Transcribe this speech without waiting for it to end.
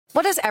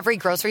What does every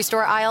grocery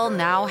store aisle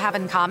now have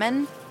in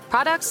common?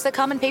 Products that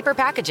come in paper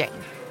packaging.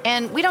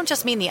 And we don't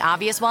just mean the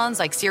obvious ones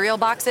like cereal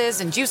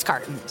boxes and juice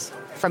cartons.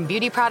 From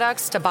beauty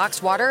products to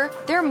boxed water,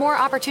 there are more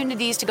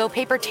opportunities to go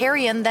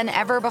papertarian than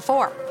ever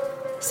before.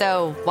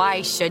 So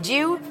why should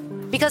you?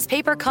 Because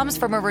paper comes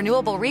from a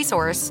renewable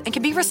resource and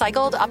can be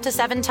recycled up to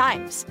 7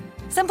 times.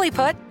 Simply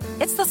put,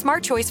 it's the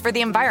smart choice for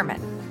the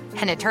environment.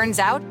 And it turns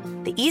out,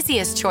 the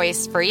easiest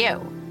choice for you.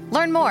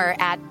 Learn more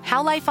at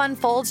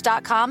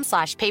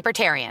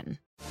howlifeunfolds.com/papertarian.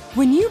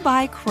 When you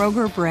buy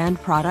Kroger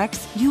brand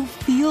products, you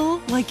feel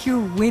like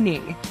you're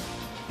winning.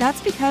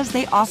 That's because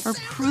they offer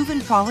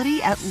proven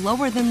quality at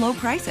lower than low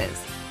prices.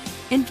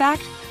 In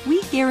fact,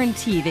 we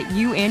guarantee that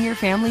you and your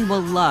family will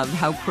love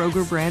how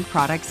Kroger brand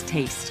products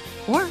taste,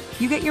 or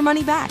you get your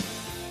money back.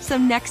 So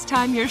next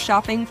time you're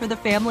shopping for the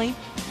family,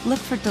 look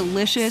for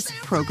delicious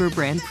Kroger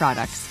brand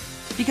products,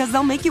 because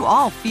they'll make you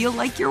all feel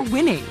like you're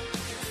winning.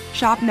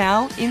 Shop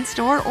now,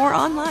 in-store, or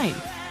online.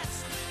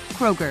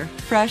 Kroger,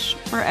 fresh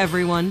for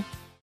everyone.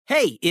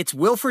 Hey, it's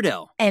Will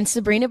Friedle. And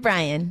Sabrina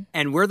Bryan.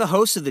 And we're the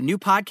hosts of the new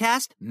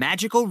podcast,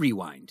 Magical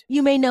Rewind.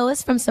 You may know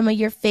us from some of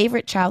your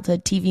favorite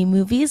childhood TV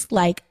movies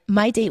like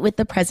My Date with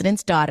the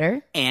President's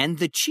Daughter. And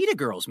the Cheetah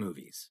Girls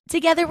movies.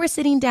 Together, we're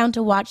sitting down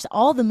to watch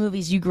all the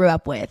movies you grew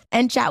up with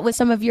and chat with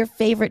some of your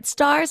favorite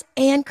stars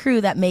and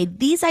crew that made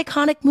these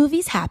iconic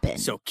movies happen.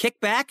 So kick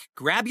back,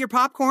 grab your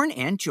popcorn,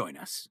 and join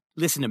us.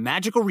 Listen to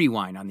Magical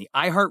Rewind on the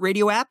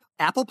iHeartRadio app,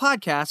 Apple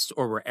Podcasts,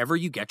 or wherever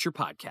you get your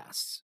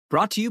podcasts.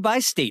 Brought to you by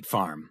State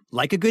Farm.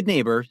 Like a good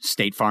neighbor,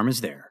 State Farm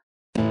is there.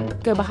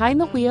 Go behind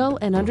the wheel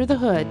and under the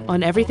hood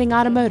on everything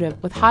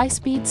automotive with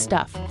high-speed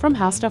stuff from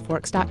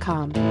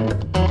HowStuffWorks.com.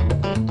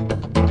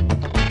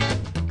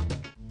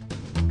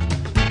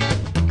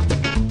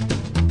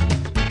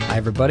 Hi,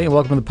 everybody, and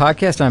welcome to the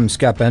podcast. I'm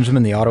Scott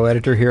Benjamin, the auto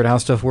editor here at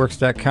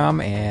HowStuffWorks.com,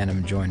 and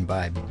I'm joined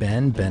by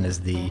Ben. Ben is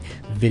the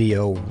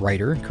video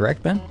writer,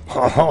 correct, Ben?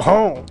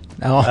 Oh,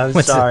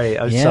 I'm sorry.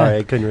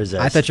 I couldn't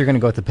resist. I thought you were going to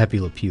go with the Pepe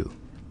Le Pew.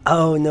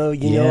 Oh, no,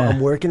 you know, I'm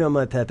working on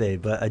my Pepe,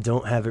 but I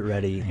don't have it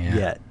ready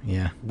yet.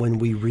 Yeah. When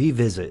we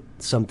revisit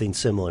something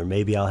similar,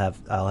 maybe I'll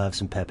have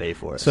some Pepe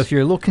for us. So if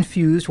you're a little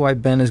confused why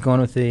Ben is going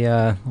with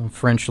the little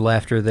French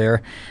laughter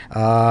there,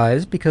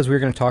 it's because we're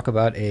going to talk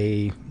about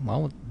it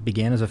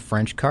began as a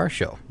French car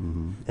show.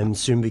 Mm-hmm. And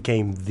soon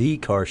became the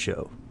car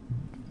show.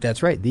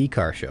 That's right, the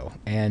car show.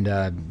 And,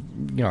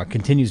 it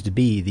continues to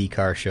be the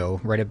car show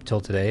right up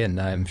until today,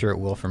 and I'm sure it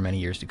will for many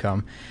years to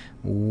come.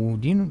 Go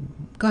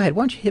ahead,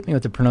 why don't you hit me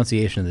with the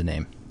pronunciation of the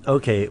name?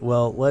 Okay,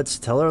 well, let's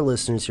tell our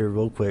listeners here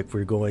real quick.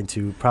 We're going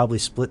to probably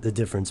split the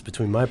difference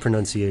between my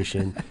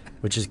pronunciation,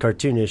 which is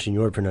cartoonish, and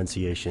your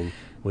pronunciation,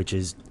 which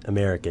is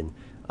American.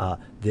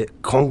 The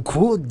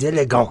Concours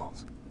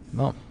d'Elegance.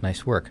 Well,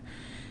 nice work.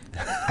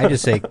 I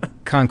just say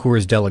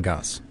Concours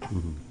d'Elegance.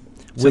 Mm-hmm.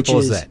 Simple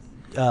as that.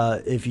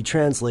 If you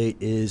translate,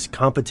 is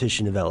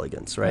competition of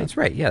elegance, right? That's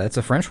right. Yeah, that's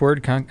a French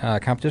word,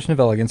 competition of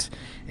elegance.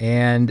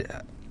 And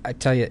I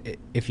tell you,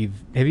 have you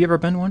ever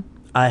been to one?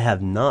 I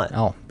have not.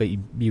 Oh, but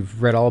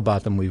you've read all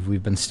about them.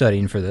 We've been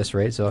studying for this,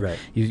 right? So right.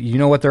 You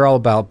know what they're all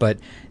about. But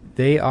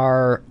they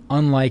are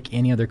unlike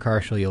any other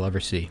car show you'll ever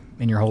see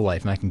in your whole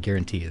life, and I can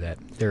guarantee you that.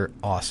 They're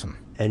awesome.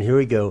 And here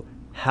we go.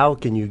 How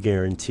can you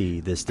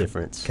guarantee this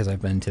difference? Because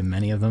I've been to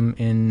many of them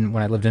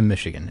when I lived in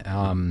Michigan.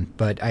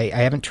 But I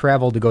haven't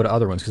traveled to go to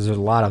other ones because there's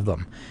a lot of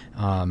them.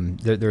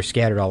 They're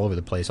scattered all over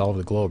the place, all over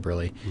the globe,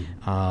 really.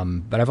 Mm-hmm.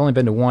 But I've only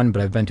been to one,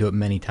 but I've been to it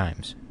many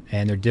times.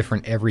 And they're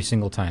different every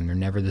single time. They're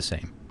never the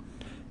same.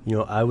 You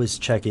know, I was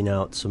checking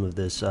out some of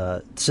this.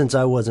 Since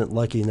I wasn't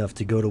lucky enough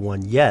to go to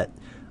one yet,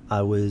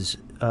 I was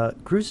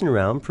cruising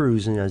around,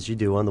 perusing as you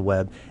do on the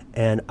web.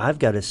 And I've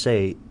got to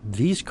say,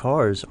 these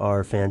cars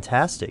are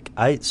fantastic.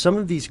 Some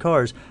of these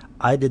cars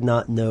I did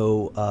not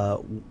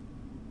know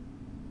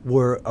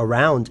were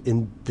around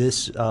in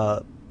this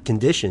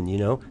condition,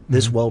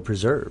 this Mm-hmm. well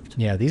preserved.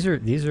 Yeah, these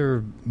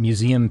are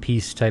museum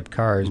piece type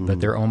cars, but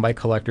they're owned by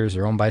collectors,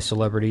 they're owned by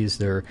celebrities,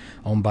 they're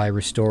owned by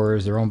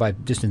restorers, they're owned by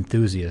just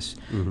enthusiasts.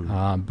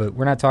 Mm-hmm. But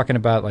we're not talking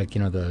about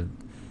the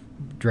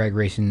drag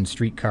racing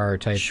street car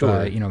type.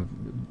 Sure.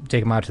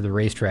 Take them out to the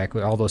racetrack.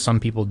 Although some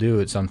people do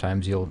it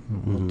sometimes. We'll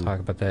talk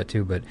about that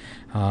too. But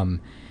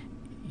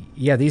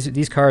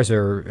these cars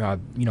are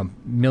 $1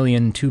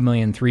 million, $2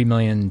 million, $3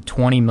 million,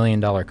 $20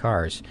 million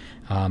cars,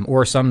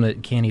 or some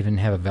that can't even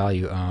have a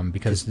value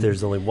because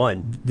there's only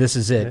one. This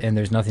is it, and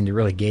there's nothing to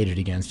really gauge it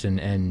against.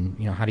 And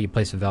how do you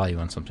place a value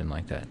on something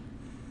like that?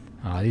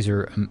 These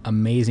are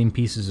amazing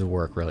pieces of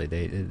work. Really,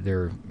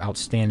 they're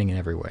outstanding in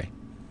every way.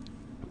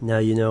 Now,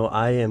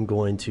 I am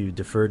going to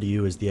defer to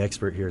you as the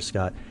expert here,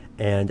 Scott,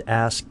 and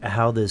ask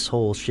how this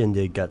whole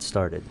shindig got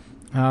started.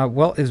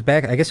 Well, it was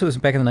back. I guess it was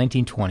back in the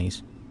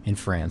 1920s in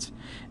France,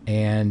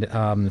 and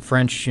the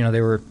French, they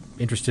were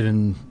interested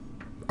in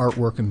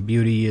artwork and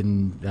beauty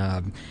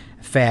and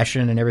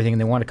fashion and everything,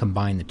 and they wanted to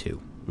combine the two,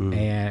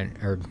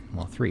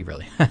 three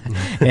really.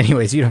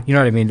 Anyways, you know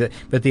what I mean.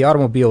 But the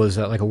automobile was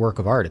like a work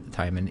of art at the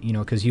time, and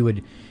because you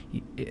would,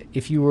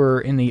 if you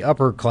were in the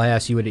upper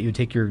class, you would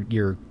take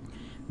your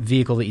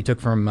vehicle that you took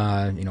from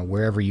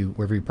wherever you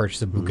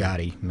purchased a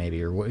Bugatti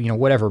maybe, or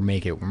whatever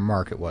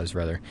mark it was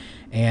rather,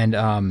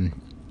 and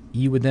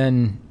you would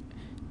then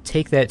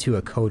take that to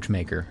a coach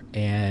maker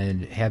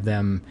and have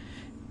them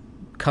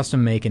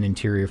custom make an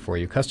interior for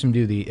you,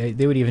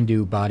 they would even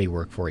do body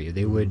work for you.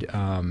 They would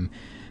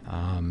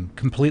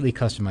completely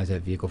customize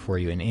that vehicle for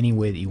you in any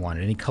way that you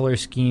wanted, any color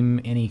scheme,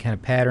 any kind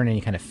of pattern,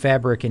 any kind of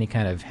fabric, any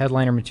kind of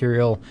headliner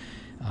material,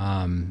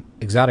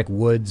 exotic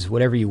woods,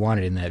 whatever you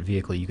wanted in that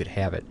vehicle, you could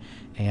have it.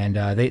 And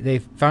they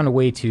found a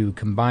way to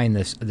combine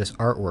this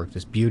artwork,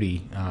 this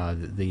beauty,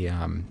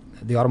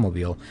 the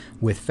automobile,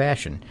 with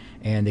fashion,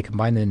 and they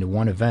combined it into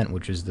one event,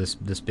 which is this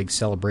big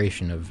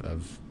celebration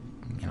of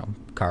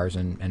cars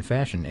and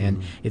fashion.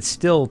 And it's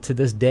still, to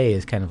this day,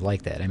 is kind of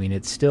like that. I mean,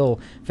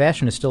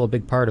 fashion is still a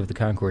big part of the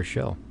Concours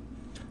show.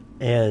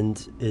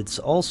 And it's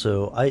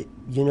also,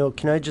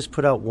 can I just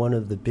put out one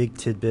of the big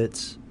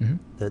tidbits?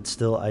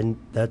 That's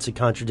a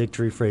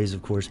contradictory phrase,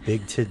 of course,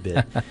 big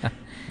tidbit.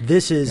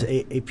 This is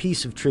a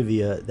piece of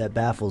trivia that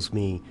baffles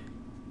me.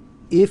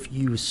 If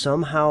you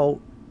somehow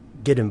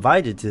get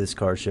invited to this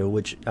car show,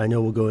 which I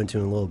know we'll go into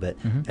in a little bit,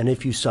 and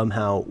if you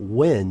somehow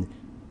win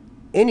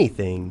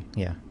anything,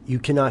 you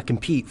cannot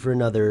compete for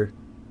another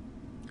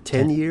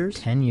 10 years?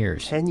 10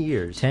 years. 10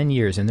 years. 10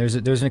 years. And there's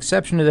an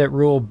exception to that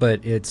rule,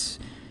 but it's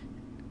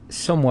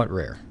somewhat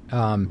rare,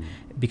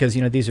 because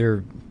these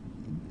are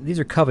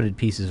coveted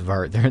pieces of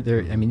art.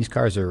 These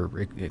cars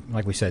are,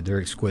 like we said,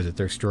 they're exquisite.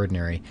 They're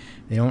extraordinary.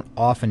 They don't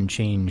often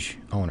change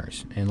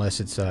owners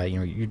unless it's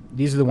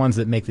these are the ones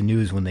that make the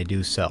news when they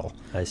do sell.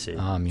 I see.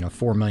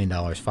 $4 million,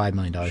 $5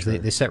 million. Sure.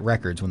 They set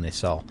records when they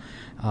sell.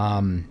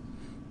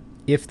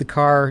 If the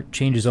car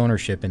changes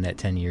ownership in that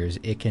 10 years,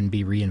 it can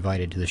be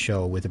re-invited to the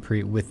show with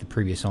the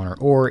previous owner,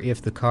 or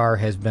if the car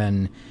has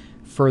been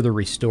further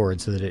restored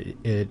so that it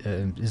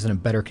is in a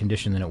better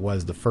condition than it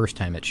was the first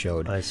time it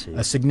showed. I see.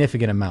 A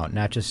significant amount,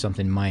 not just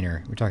something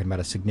minor. We're talking about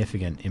a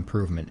significant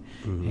improvement.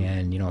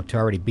 And, to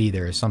already be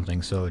there is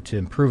something. So to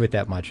improve it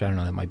that much, I don't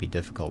know, that might be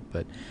difficult.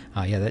 But,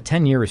 that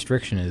 10-year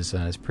restriction is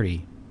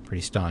pretty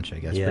staunch, I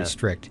guess, pretty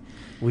strict.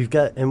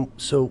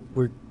 So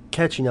we're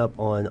catching up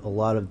on a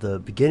lot of the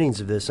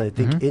beginnings of this. I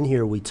think in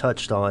here we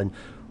touched on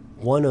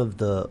one of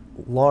the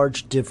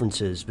large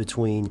differences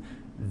between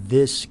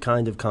this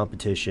kind of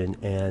competition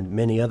and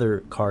many other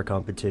car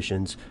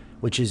competitions,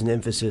 which is an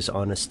emphasis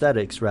on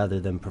aesthetics rather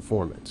than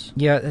performance.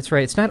 Yeah, that's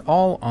right. It's not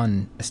all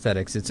on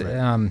aesthetics. It's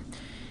right.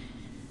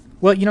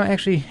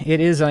 Actually,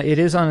 it is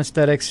on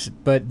aesthetics,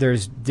 but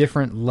there's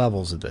different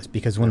levels of this,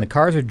 because when the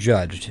cars are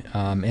judged,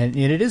 and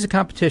it is a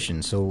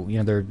competition, so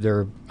there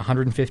are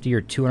 150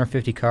 or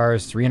 250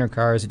 cars, 300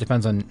 cars. It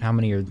depends on how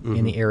many are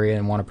in the area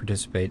and want to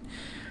participate.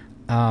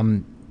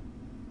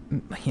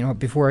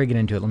 Before I get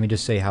into it, let me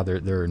just say how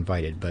they're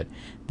invited. But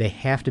they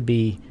have to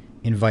be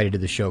invited to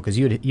the show, because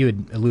you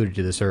had alluded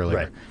to this earlier.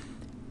 Right.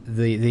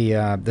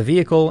 The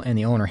vehicle and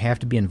the owner have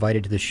to be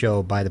invited to the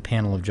show by the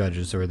panel of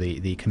judges, or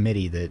the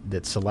committee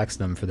that selects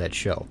them for that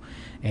show.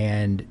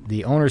 And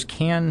the owners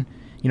can,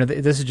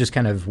 this is just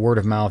kind of word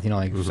of mouth,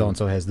 like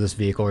so-and-so has this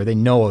vehicle, or they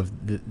know of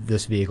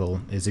this vehicle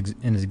is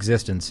in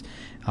existence,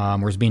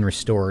 or is being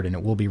restored, and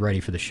it will be ready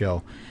for the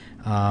show.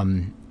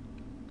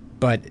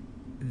 But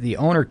the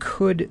owner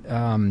could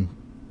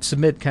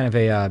submit kind of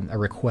a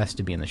request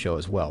to be in the show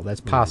as well.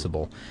 That's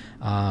possible.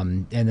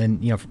 And then,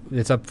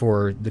 it's up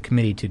for the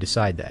committee to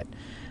decide that.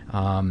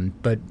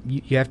 But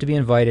you have to be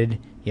invited.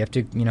 You have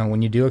to,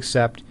 when you do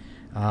accept,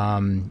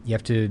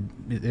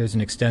 there's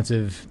an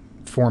extensive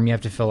form you have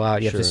to fill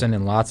out. You have to send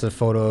in lots of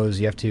photos.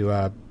 You have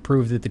to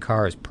prove that the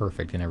car is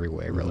perfect in every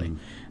way, really.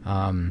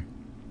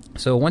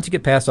 So once you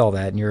get past all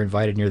that and you're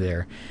invited and you're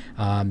there,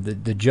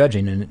 the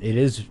judging, and it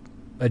is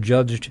a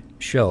judged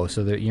show,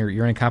 so that you're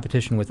in a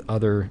competition with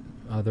other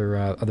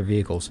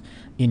vehicles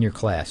in your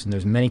class, and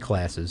there's many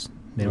classes.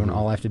 They don't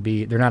all have to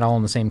be. They're not all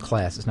in the same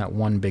class. It's not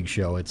one big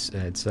show.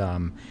 It's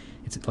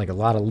like a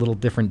lot of little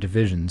different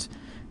divisions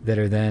that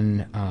are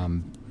then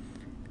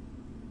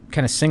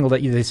kind of singled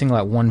out. They single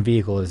out one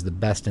vehicle as the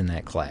best in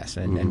that class,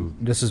 and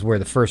this is where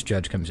the first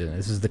judge comes in.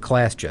 This is the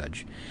class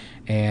judge,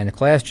 and the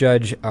class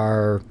judges,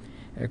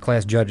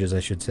 I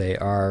should say,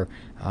 are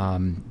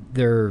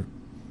they're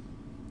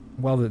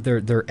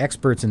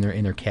experts in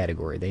their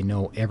category. They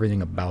know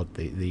everything about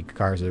the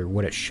cars, or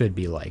what it should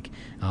be like.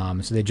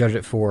 So they judge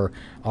it for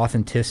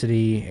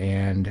authenticity,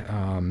 and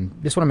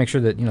just want to make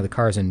sure that the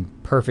car is in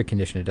perfect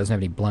condition. It doesn't have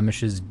any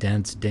blemishes,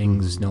 dents,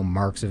 dings, no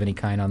marks of any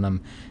kind on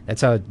them.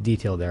 That's how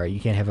detailed they are. You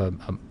can't have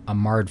a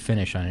marred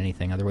finish on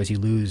anything, otherwise you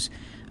lose.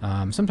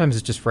 Sometimes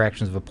it's just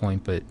fractions of a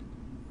point, but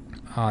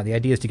the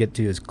idea is to get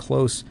to as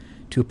close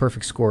to a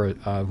perfect score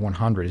of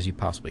 100 as you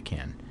possibly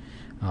can.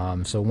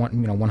 So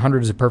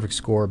 100 is a perfect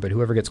score, but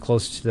whoever gets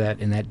closest to that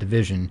in that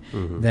division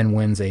then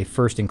wins a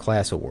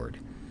first-in-class award,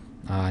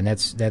 and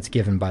that's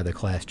given by the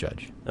class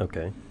judge.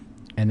 Okay.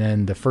 And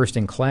then the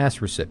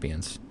first-in-class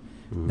recipients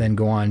then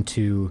go on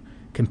to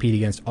compete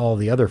against all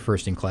the other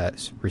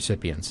first-in-class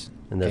recipients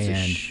And that's a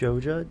show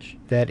judge?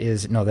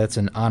 That's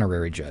an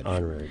honorary judge.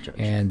 Honorary judge.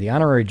 And the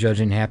honorary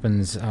judging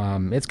happens,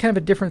 it's kind of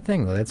a different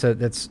thing, though.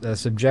 That's a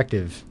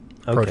subjective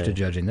approach to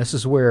judging. This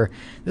is where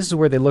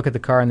they look at the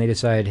car and they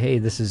decide, hey,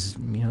 this is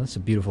a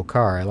beautiful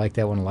car. I like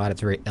that one a lot.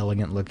 It's very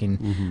elegant looking.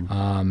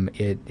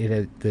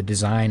 Mm-hmm. The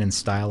design and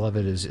style of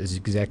it is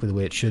exactly the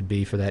way it should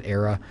be for that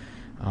era.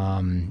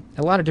 A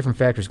lot of different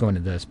factors go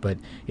into this, but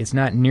it's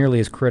not nearly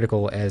as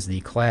critical as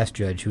the class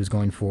judge who's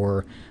going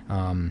for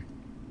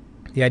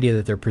the idea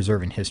that they're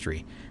preserving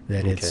history,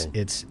 that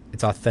it's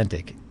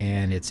authentic,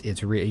 and it's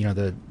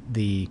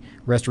the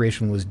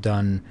restoration was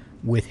done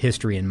with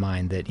history in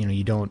mind. That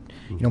you don't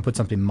put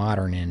something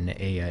modern in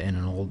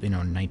an old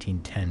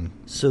 1910.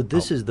 So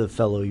this is the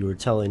fellow you were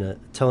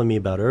telling me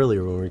about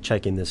earlier when we were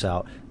checking this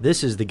out.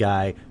 This is the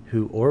guy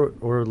who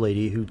or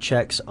lady who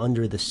checks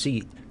under the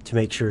seat to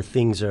make sure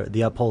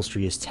the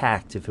upholstery is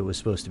tacked if it was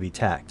supposed to be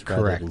tacked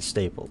rather than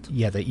stapled.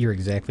 Yeah, you're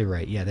exactly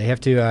right. Yeah, they have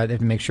to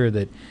make sure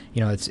that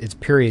it's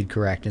period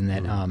correct, and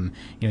that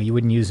you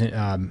wouldn't use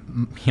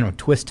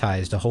twist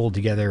ties to hold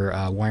together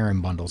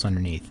wiring bundles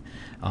underneath.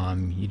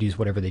 You'd use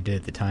whatever they did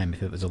at the time.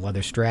 If it was a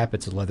leather strap,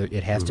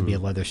 it has to be a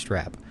leather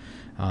strap.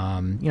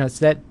 It's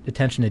that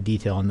attention to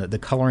detail and the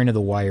coloring of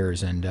the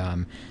wires,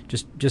 and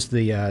just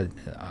the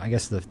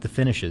the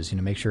finishes.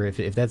 Make sure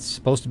if that's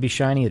supposed to be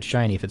shiny, it's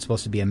shiny. If it's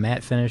supposed to be a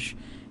matte finish,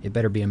 it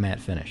better be a matte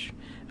finish.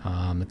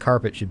 The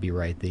carpet should be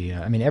right.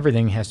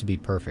 Everything has to be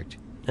perfect.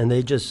 And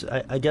I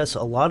guess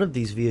a lot of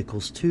these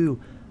vehicles too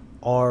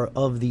are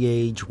of the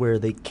age where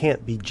they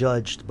can't be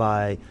judged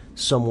by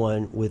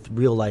someone with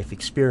real life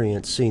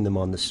experience seeing them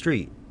on the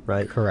street.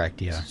 Right?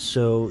 Correct, yeah.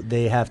 So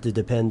they have to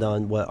depend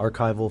on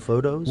archival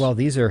photos? Well,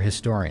 these are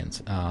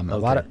historians. A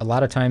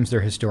lot of times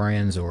they're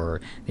historians, or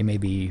they may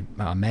be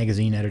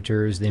magazine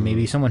editors. They may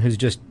be someone who's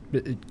just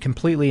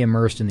completely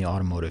immersed in the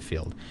automotive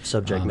field.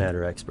 Subject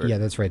matter expert. Yeah,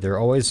 that's right. They're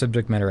always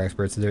subject matter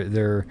experts.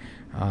 They're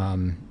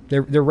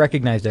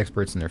recognized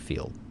experts in their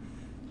field.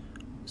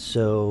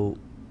 So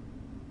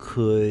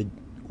could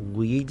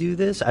we do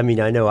this? I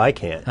know I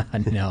can't.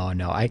 No. You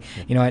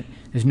know what?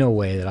 There's no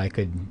way that I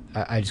could.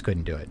 I just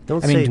couldn't do it.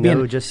 Don't say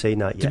no. Just say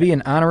not yet. To be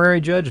an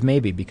honorary judge,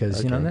 maybe,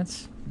 because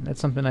that's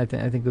something I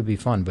think would be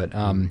fun. But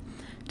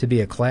to be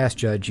a class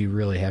judge, you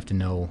really have to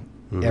know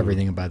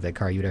everything about that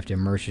car. You'd have to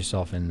immerse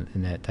yourself in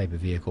that type of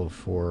vehicle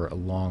for a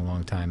long,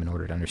 long time in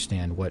order to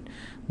understand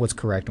what's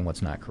correct and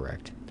what's not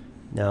correct.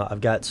 Now,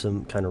 I've got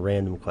some kind of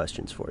random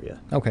questions for you.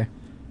 Okay.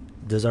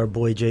 Does our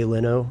boy Jay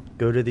Leno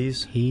go to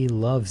these? He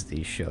loves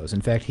these shows.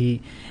 In fact,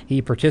 he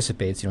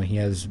participates. He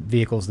has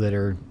vehicles that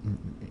are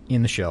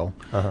in the show.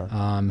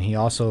 Uh-huh. He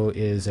also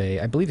is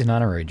I believe he's an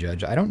honorary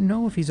judge. I don't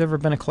know if he's ever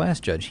been a class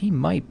judge. He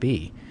might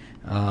be.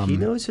 He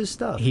knows his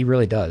stuff. He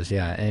really does,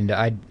 yeah. And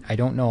I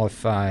don't know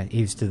if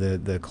he's to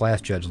the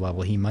class judge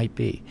level. He might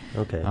be.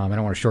 Okay. I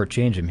don't want to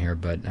shortchange him here,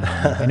 but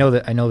I know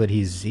that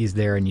he's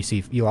there, and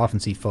you often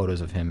see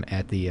photos of him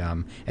at the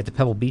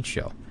Pebble Beach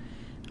show.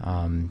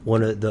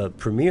 One of the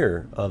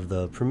premiere of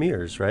the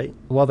premieres, right?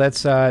 Well,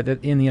 that's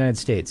in the United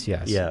States,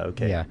 yes. Yeah,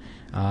 okay. Yeah.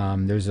 I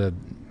think there's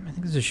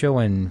a show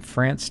in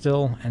France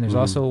still, and there's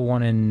also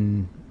one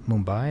in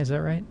Mumbai, is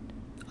that right?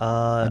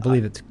 I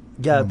believe it's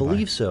Yeah, Mumbai.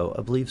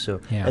 I believe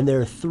so. Yeah. And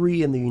there are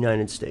 3 in the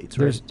United States,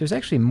 right? There's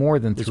actually more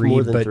than There's 3,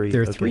 more than but 3,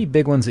 there are okay. 3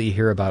 big ones that you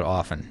hear about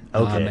often.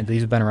 Okay. And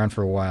these have been around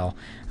for a while.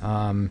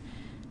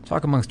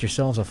 Talk amongst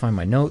yourselves. I'll find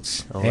my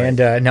notes. All right.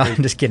 And no,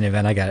 I'm just kidding,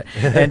 Evan. I got it.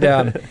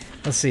 And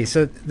let's see.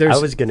 So there's. I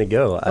was going to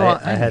go.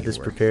 I had this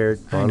prepared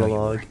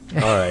monologue.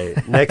 All right,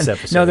 next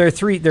episode. No, there are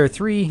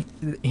 3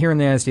 here in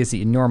the United States that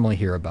you normally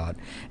hear about.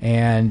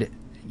 And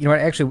you know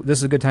what? Actually, this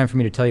is a good time for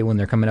me to tell you when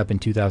they're coming up in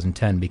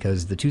 2010,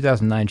 because the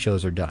 2009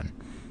 shows are done.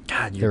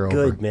 God, you're They're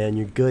good, over. man.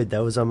 You're good.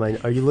 That was on my.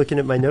 Are you looking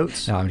at my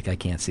notes? No, I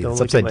can't see. Don't It's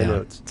look upside at my down.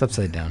 notes. It's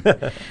upside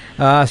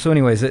down. So,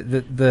 anyways,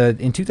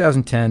 in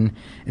 2010,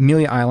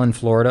 Amelia Island,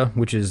 Florida,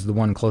 which is the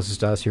one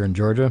closest to us here in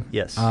Georgia.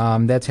 Yes.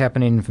 That's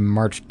happening from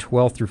March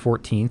 12th through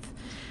 14th,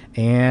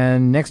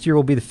 and next year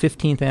will be the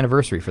 15th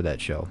anniversary for that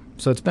show.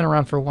 So it's been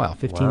around for a while,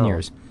 15 Wow.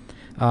 years.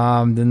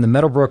 Then the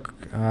Meadowbrook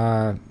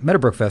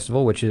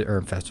Festival,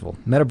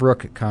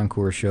 Meadowbrook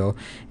Concours show.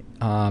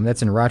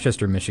 That's in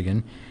Rochester,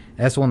 Michigan.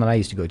 That's the one that I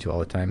used to go to all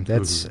the time.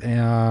 That's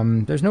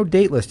there's no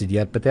date listed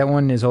yet, but that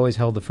one is always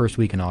held the first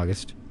week in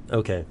August.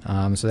 Okay.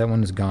 So that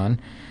one is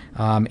gone.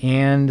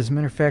 And as a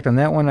matter of fact, on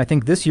that one, I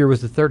think this year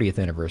was the 30th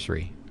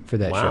anniversary for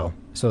that Wow. show.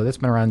 So that's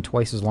been around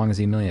twice as long as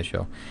the Amelia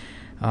show.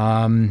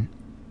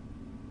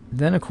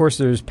 Then, of course,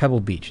 there's Pebble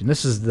Beach, and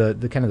this is the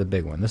kind of the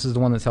big one. This is the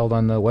one that's held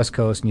on the West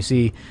Coast, and you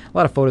see a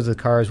lot of photos of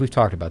the cars. We've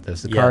talked about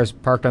this. The cars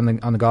parked on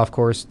the golf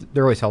course.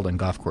 They're always held on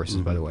golf courses,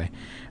 by the way.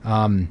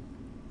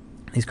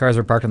 These cars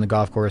are parked on the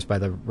golf course by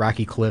the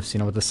rocky cliffs,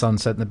 with the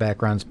sunset in the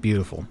background. It's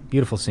beautiful.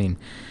 Beautiful scene.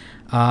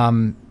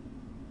 In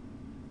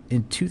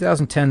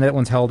 2010, that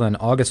one's held on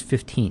August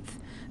 15th.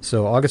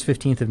 So August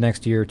 15th of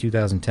next year,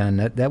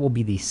 2010, that will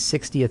be the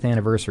 60th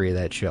anniversary of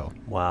that show.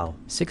 Wow.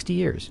 60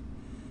 years.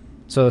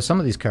 So some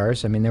of these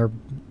cars, they were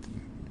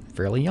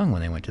fairly young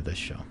when they went to this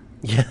show.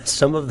 Yeah,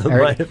 some of them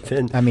might have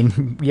been. I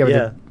mean,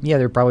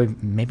 they're probably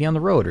maybe on the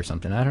road or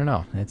something. I don't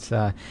know. It's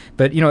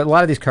but a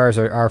lot of these cars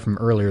are from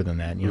earlier than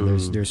that.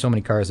 There's so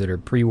many cars that are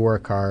pre-war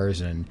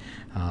cars and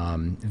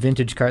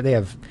vintage cars. They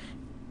have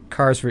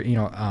cars for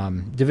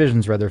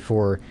divisions rather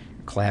for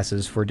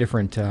classes for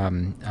different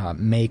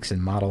makes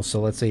and models.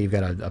 So let's say you've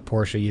got a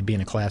Porsche, you'd be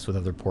in a class with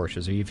other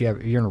Porsches. Or if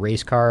you're in a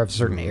race car of a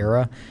certain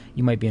era,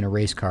 you might be in a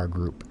race car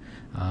group.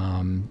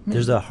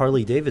 There's a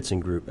Harley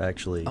Davidson group,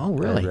 actually. Oh,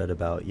 really? I read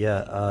about.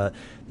 Yeah,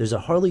 there's a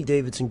Harley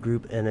Davidson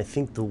group, and I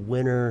think the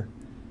winner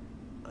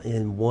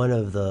in one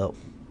of the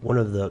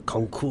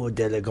concours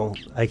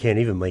d'élégance. I can't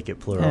even make it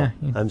plural.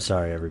 Yeah. I'm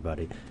sorry,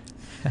 everybody.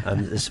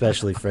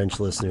 Especially French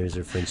listeners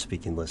or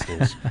French-speaking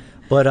listeners.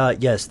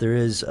 But yes, there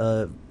is,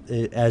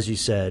 as you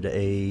said,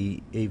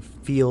 a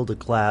field, a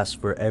class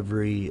for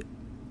every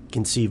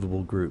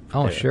conceivable group.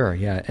 Oh, there. sure,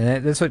 yeah,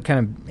 and that's what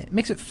kind of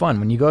makes it fun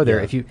when you go there.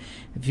 Yeah.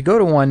 If you go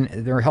to one,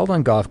 they're held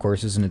on golf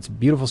courses, and it's a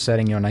beautiful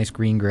setting. Nice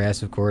green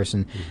grass, of course,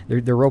 and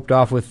they're roped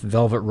off with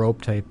velvet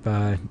rope type,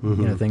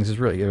 things. It's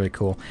really really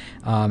cool,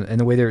 and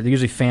the way they're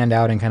usually fanned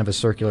out in kind of a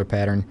circular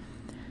pattern.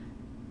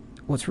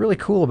 What's really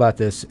cool about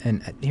this,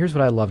 and here's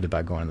what I loved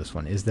about going to this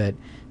one, is that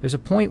there's a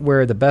point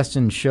where the Best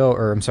in Show,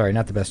 or I'm sorry,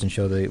 not the Best in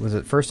Show, was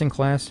it First in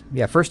Class?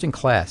 Yeah, First in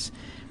Class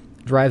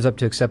drives up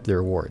to accept their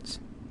awards.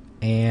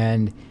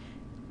 And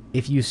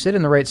if you sit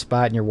in the right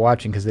spot and you're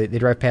watching, because they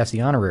drive past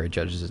the honorary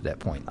judges at that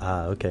point.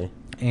 Ah, okay.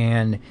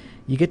 And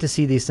you get to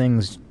see these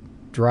things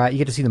drive, you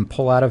get to see them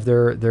pull out of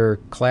their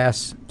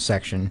class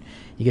section.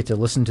 You get to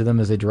listen to them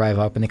as they drive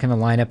up, and they kind of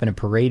line up in a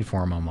parade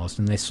form almost,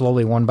 and they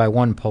slowly, one by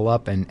one, pull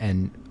up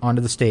and onto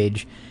the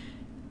stage.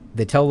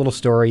 They tell a little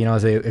story,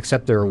 as they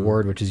accept their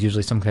award, which is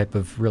usually some type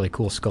of really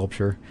cool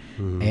sculpture,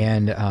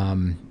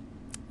 and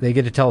they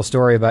get to tell a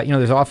story about.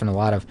 There's often a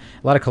lot of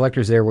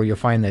collectors there where you'll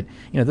find that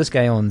this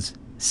guy owns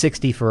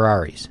 60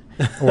 Ferraris,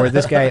 or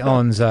this guy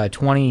owns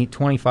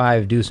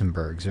 25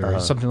 Duesenbergs, or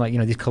something like.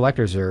 These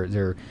collectors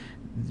they're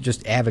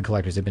just avid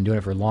collectors. They've been doing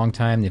it for a long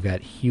time. They've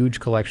got huge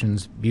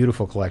collections,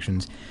 beautiful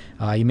collections.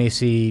 You may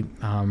see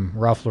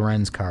Ralph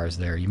Lauren's cars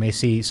there. You may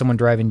see someone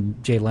driving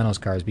Jay Leno's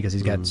cars because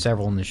he's got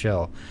several in the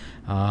show.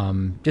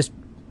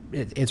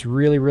 It's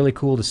really, really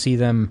cool to see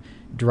them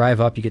drive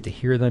up. You get to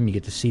hear them. You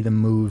get to see them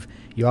move.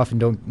 You often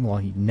don't.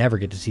 Well, you never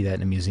get to see that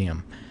in a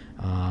museum.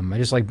 I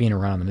just like being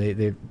around them.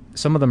 They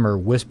some of them are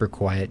whisper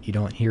quiet. You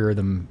don't hear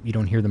them. You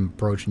don't hear them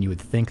approach, and you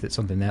would think that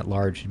something that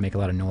large should make a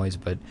lot of noise.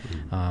 But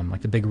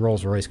like the big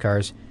Rolls-Royce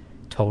cars,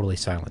 totally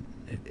silent.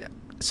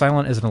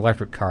 Silent as an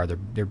electric car.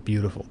 They're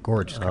beautiful,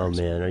 gorgeous cars.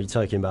 Oh man, are you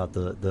talking about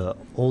the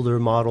older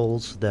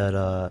models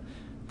that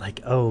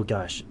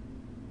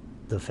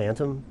the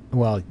Phantom?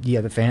 Well,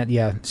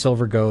 yeah,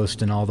 Silver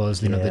Ghost and all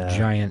those. The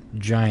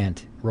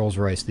giant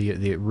Rolls-Royce,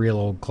 the real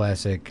old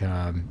classic.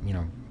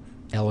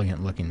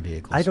 Elegant-looking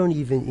vehicles. I don't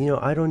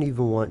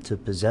even want to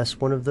possess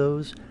one of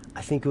those.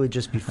 I think it would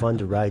just be fun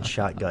to ride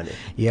shotgun it.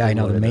 Yeah, I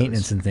know the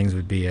maintenance and things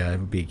would be a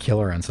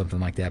killer on something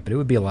like that, but it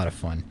would be a lot of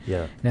fun.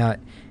 Yeah. Now,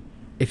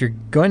 if you're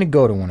going to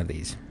go to one of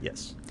these,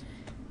 yes,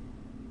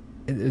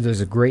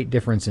 there's a great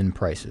difference in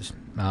prices.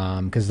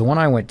 Because the one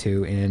I went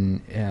to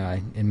in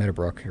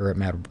Meadowbrook, or at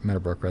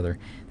Meadowbrook rather,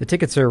 the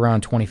tickets are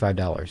around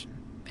 $25,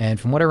 and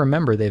from what I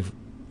remember, they've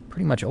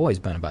pretty much always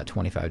been about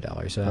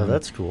 $25. Oh,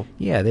 that's cool.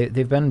 Yeah,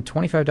 they've been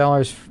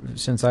 $25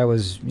 since I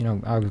was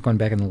going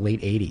back in the late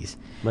 80s.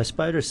 My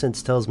spider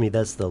sense tells me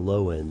that's the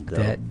low end,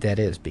 though. That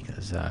is,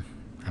 because I'm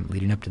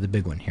leading up to the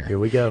big one here. Here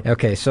we go.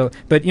 Okay, so,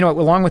 but,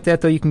 along with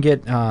that, though, you can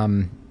get,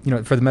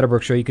 for the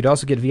Meadowbrook show, you could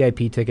also get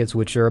VIP tickets,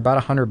 which are about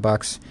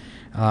 $100,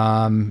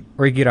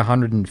 or you get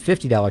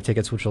 $150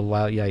 tickets, which will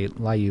allow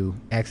you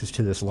access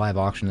to this live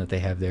auction that they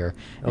have there.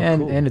 Oh,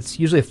 and cool. And it's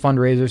usually a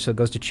fundraiser, so it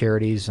goes to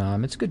charities.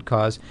 It's a good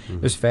cause.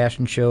 There's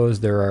fashion shows.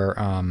 There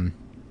are,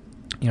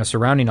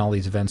 surrounding all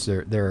these events,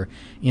 there are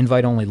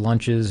invite-only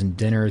lunches and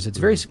dinners. It's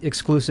very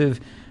exclusive,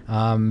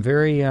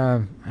 very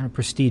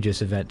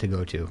prestigious event to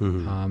go to.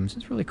 So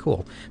it's really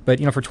cool. But,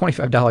 for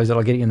 $25,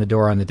 that'll get you in the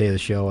door on the day of the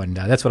show, and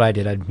that's what I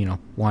did. I'd,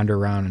 wander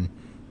around and,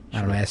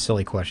 ask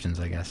silly questions,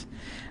 I guess.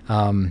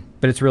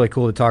 But it's really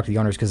cool to talk to the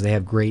owners because they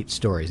have great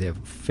stories. They have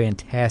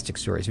fantastic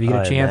stories. If you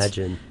get a chance,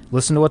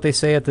 listen to what they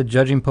say at the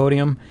judging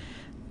podium,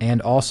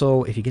 and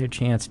also if you get a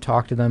chance,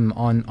 talk to them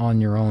on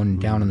your own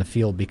down in the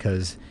field,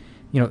 because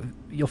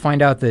you'll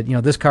find out that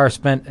this car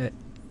spent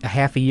a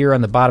half a year on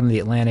the bottom of the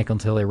Atlantic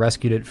until they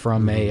rescued it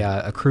from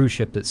a cruise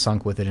ship that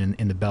sunk with it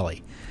in the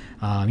belly.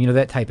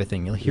 That type of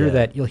thing. You'll hear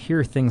that. You'll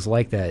hear things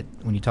like that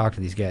when you talk to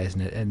these guys,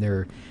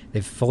 and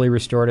they've fully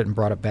restored it and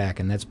brought it back,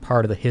 and that's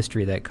part of the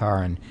history of that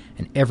car, and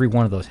every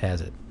one of those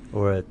has it.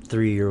 Or a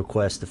 3-year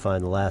quest to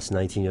find the last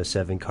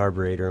 1907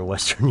 carburetor in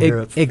Western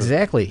Europe.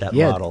 Exactly. That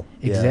model.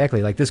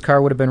 Exactly. Like, this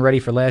car would have been ready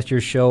for last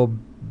year's show,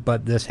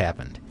 but this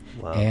happened.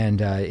 Wow.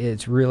 And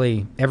it's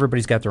really,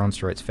 everybody's got their own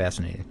story. It's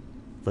fascinating.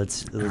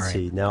 Let's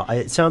see. Now,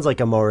 it sounds like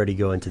I'm already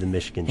going to the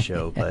Michigan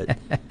show, but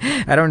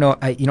I don't know.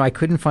 I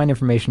couldn't find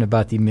information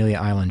about the Amelia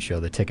Island show,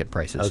 the ticket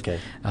prices. Okay.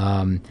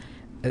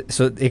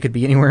 So it could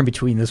be anywhere in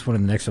between this one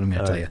and the next one I'm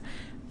going to tell you.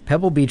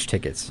 Pebble Beach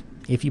tickets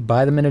if you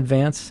buy them in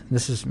advance,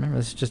 this is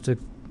just a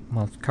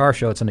car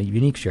show. It's on a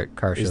unique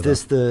car show. Is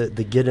this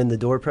the get in the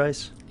door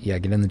price? Yeah,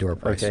 get in the door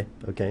price.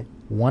 Okay.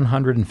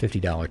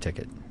 $150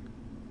 ticket.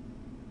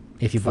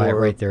 If you buy it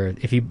right there,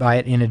 if you buy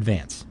it in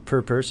advance.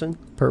 Per person?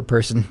 Per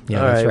person. Yeah,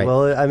 all that's right.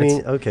 Well, I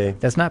mean, okay.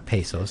 That's not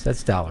pesos.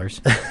 That's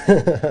dollars.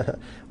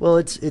 Well,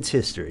 it's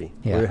history.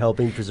 Yeah. We're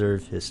helping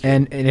preserve history.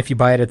 And if you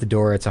buy it at the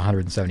door, it's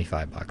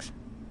 $175.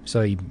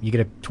 So you get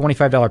a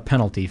 $25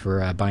 penalty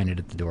for buying it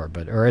at the door,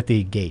 or at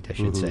the gate, I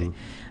should say.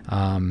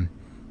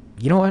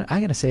 You know what? I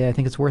got to say, I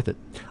think it's worth it.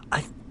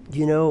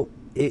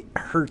 It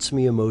hurts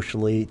me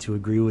emotionally to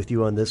agree with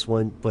you on this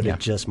one, but it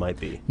just might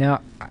be.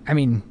 Now, I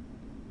mean,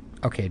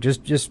 okay,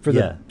 just for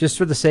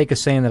the sake of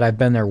saying that I've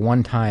been there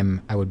one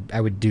time, I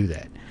would do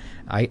that.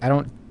 I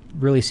don't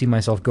really see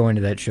myself going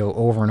to that show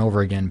over and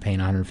over again, paying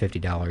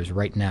 $150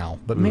 right now,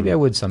 but maybe I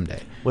would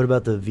someday. What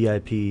about the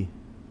VIP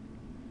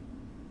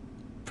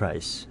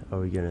price? Are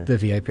we gonna the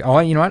VIP? Oh,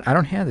 you know what? I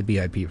don't have the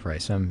VIP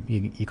price.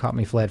 You caught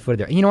me flat-footed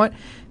there. You know what?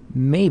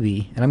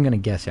 Maybe, and I'm going to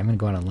guess. I'm going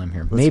to go on a limb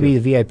here. Maybe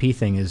the VIP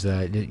thing is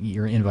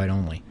you're invite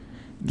only.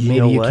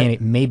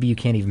 Maybe you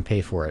can't even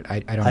pay for it. I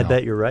don't know. I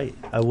bet you're right.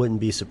 I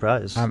wouldn't be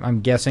surprised. I'm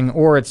guessing,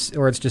 or it's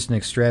just an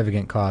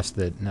extravagant cost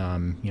that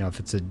if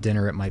it's a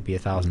dinner, it might be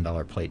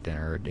 $1,000 plate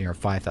dinner or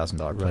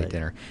 $5,000 plate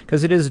dinner,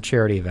 because it is a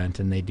charity event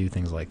and they do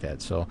things like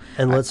that. So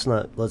let's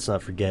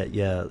not forget,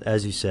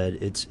 as you said,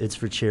 it's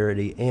for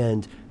charity,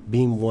 and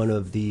being one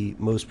of the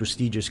most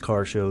prestigious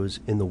car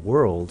shows in the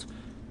world,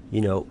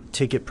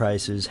 ticket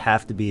prices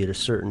have to be at a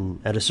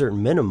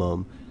certain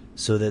minimum,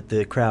 so that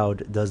the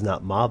crowd does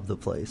not mob the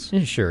place.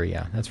 Sure,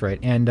 yeah, that's right.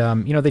 And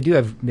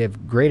they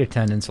have great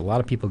attendance. A lot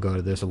of people go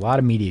to this. A lot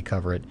of media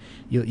cover it.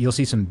 You'll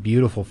see some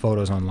beautiful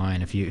photos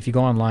online. If you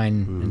go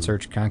online and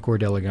search Concours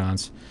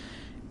d'Elegance,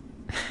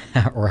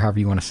 or however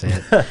you want to say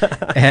it,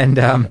 and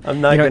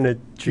I'm not going to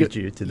treat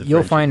you to the.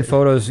 You'll find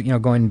photos,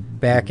 going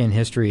back in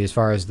history as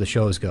far as the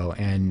shows go,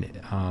 and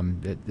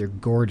they're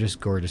gorgeous,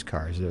 gorgeous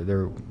cars.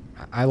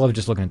 I love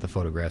just looking at the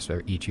photographs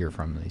each year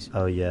from these.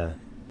 Oh yeah,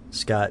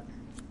 Scott.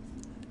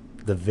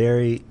 The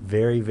very,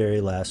 very,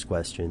 very last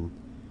question.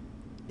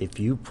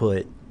 If you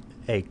put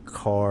a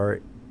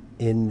car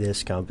in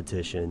this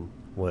competition,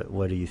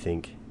 what do you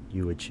think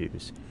you would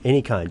choose?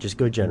 Any kind, just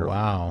go general.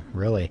 Wow,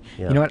 really?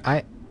 Yeah. You know what?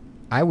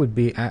 I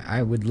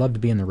would love to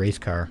be in the race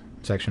car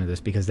section of this,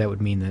 because that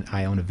would mean that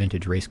I own a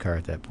vintage race car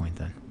at that point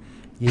then.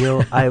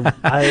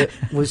 I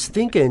was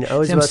thinking, I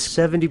was about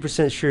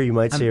 70% sure you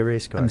might say a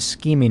race car. I'm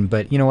scheming,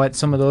 but you know what?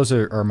 Some of those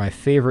are my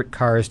favorite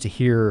cars to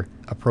hear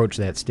approach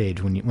that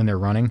stage when they're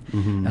running.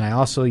 Mm-hmm. And I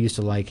also used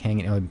to like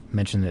hanging. I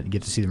mentioned that,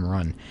 get to see them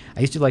run.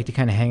 I used to like to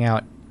kind of hang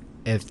out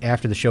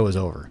after the show was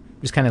over.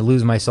 Just kind of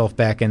lose myself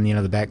back in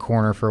the back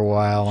corner for a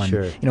while,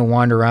 and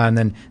wander around.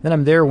 Then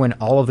I'm there when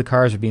all of the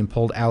cars are being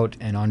pulled out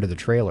and onto the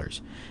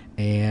trailers,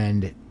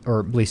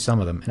 or at least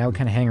some of them. And I would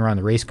kind of hang around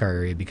the race car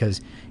area,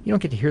 because you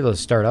don't get to hear those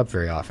start up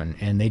very often,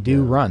 and they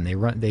do run.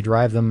 They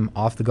drive them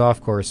off the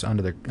golf course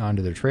onto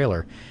their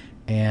trailer,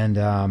 and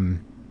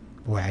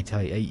boy, I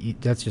tell you,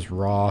 that's just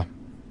raw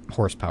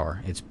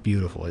horsepower. It's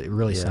beautiful. It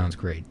really sounds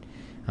great.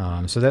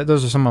 So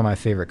those are some of my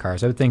favorite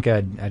cars. I would think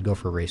I'd go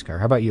for a race car.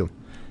 How about you?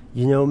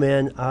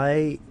 Man,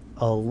 a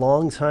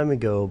long time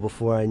ago,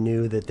 before I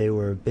knew that they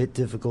were a bit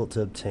difficult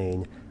to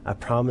obtain, I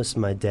promised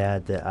my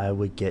dad that I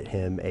would get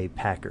him a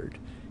Packard.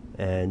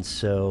 And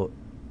so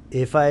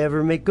if I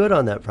ever make good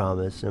on that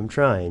promise, I'm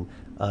trying,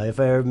 if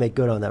I ever make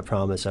good on that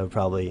promise, I would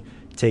probably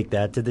take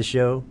that to the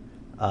show,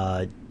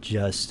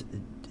 just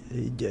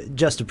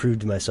to prove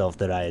to myself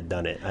that I had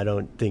done it.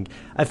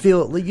 I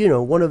feel,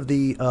 one of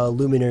the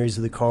luminaries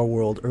of the car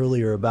world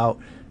earlier about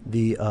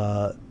the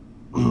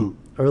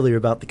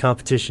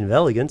competition of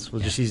elegance,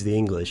 we'll just use the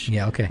English.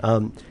 Yeah, okay.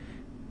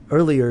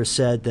 Earlier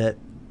said that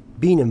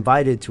being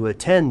invited to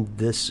attend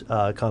this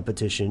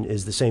competition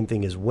is the same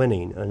thing as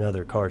winning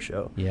another car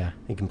show. Yeah.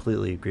 I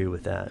completely agree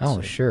with that.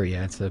 Oh, sure,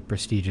 yeah. It's a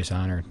prestigious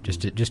honor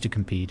just to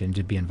compete and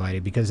to be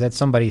invited, because that's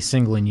somebody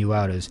singling you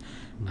out as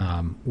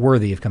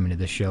worthy of coming to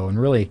this show. And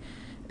really,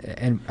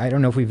 and I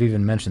don't know if we've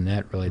even mentioned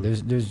that, really.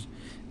 There's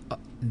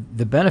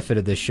the benefit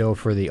of this show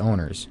for the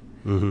owners.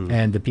 Mm-hmm.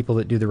 And the people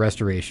that do the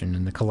restoration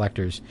and the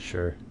collectors.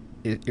 Sure.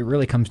 It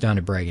really comes down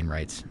to bragging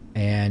rights.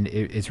 And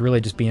it's really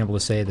just being able to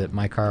say that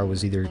my car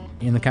was either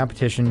in the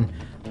competition,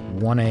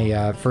 won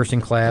a first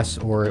in class,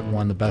 or it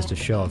won the best of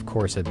show. Of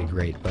course, that'd be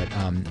great. But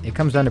it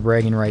comes down to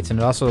bragging rights.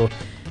 And it also,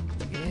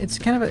 it's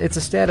kind of it's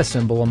a status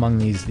symbol among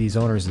these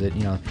owners that,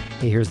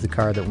 hey, here's the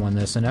car that won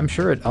this. And I'm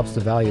sure it ups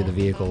the value of the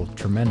vehicle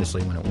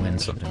tremendously when it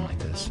wins something like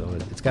this. So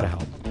it's got to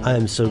help. I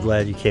am so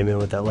glad you came in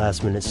with that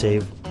last minute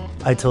save.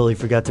 I totally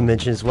forgot to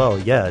mention as well,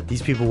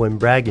 these people win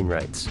bragging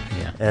rights,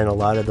 and a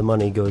lot of the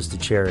money goes to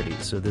charity,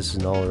 so this is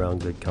an all-around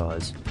good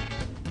cause.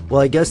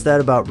 Well, I guess that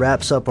about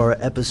wraps up our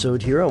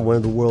episode here on one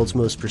of the world's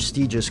most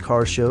prestigious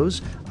car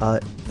shows.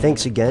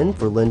 Thanks again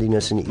for lending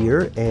us an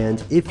ear,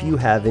 and if you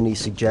have any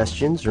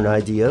suggestions or an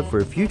idea for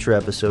a future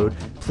episode,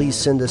 please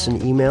send us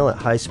an email at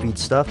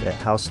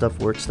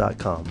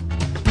highspeedstuff@howstuffworks.com.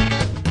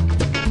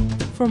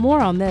 For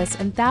more on this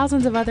and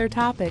thousands of other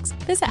topics,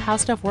 visit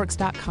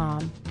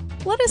howstuffworks.com.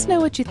 Let us know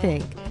what you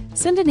think.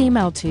 Send an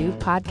email to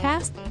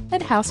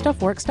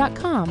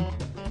podcast@howstuffworks.com.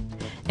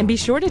 And be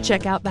sure to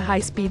check out the High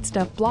Speed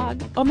Stuff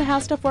blog on the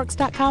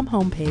howstuffworks.com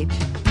homepage.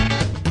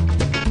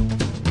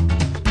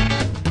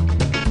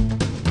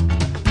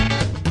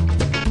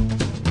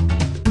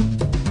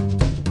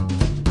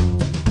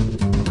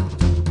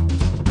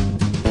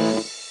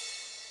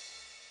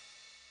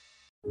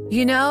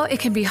 You know, it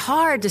can be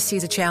hard to see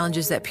the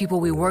challenges that people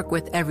we work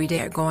with every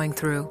day are going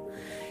through.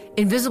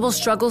 Invisible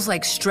struggles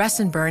like stress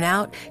and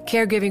burnout,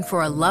 caregiving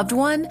for a loved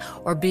one,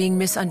 or being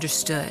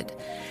misunderstood.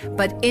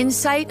 But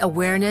insight,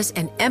 awareness,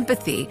 and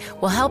empathy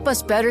will help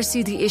us better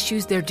see the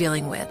issues they're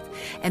dealing with.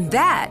 And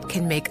that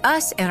can make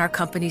us and our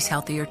companies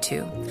healthier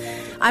too.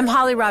 I'm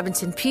Holly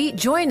Robinson Peete.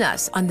 Join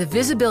us on The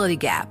Visibility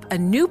Gap, a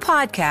new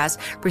podcast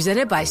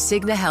presented by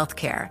Cigna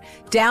Healthcare.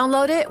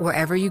 Download it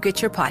wherever you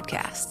get your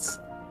podcasts.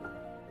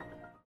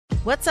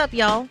 What's up,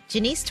 y'all?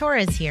 Janice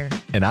Torres here.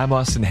 And I'm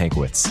Austin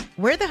Hankwitz.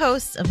 We're the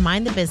hosts of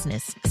Mind the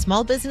Business,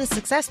 Small Business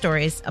Success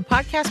Stories, a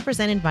podcast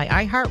presented by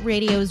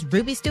iHeartRadio's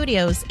Ruby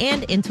Studios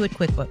and Intuit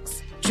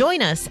QuickBooks.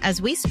 Join us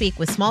as we speak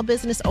with small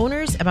business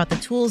owners about the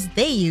tools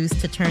they use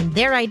to turn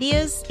their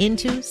ideas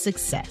into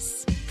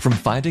success. From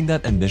finding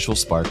that initial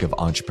spark of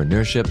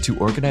entrepreneurship to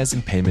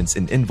organizing payments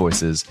and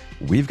invoices,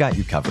 we've got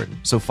you covered.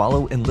 So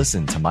follow and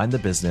listen to Mind the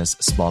Business,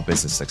 Small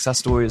Business Success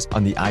Stories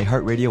on the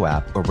iHeartRadio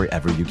app or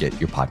wherever you get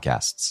your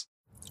podcasts.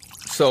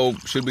 So,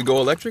 should we go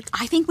electric?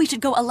 I think we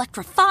should go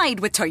electrified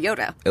with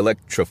Toyota.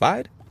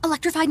 Electrified?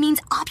 Electrified means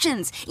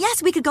options.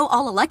 Yes, we could go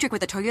all electric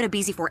with the Toyota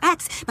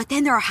BZ4X, but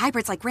then there are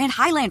hybrids like Grand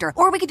Highlander,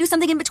 or we could do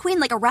something in between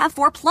like a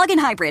RAV4 plug-in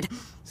hybrid.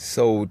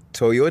 So,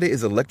 Toyota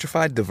is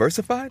electrified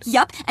diversified?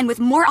 Yup, and with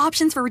more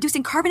options for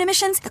reducing carbon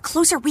emissions, the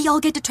closer we all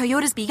get to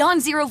Toyota's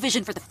Beyond Zero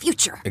vision for the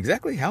future.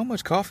 Exactly how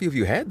much coffee have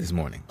you had this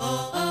morning?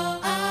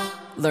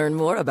 Learn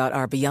more about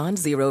our Beyond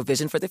Zero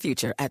vision for the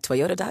future at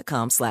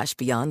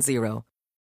toyota.com/beyond zero.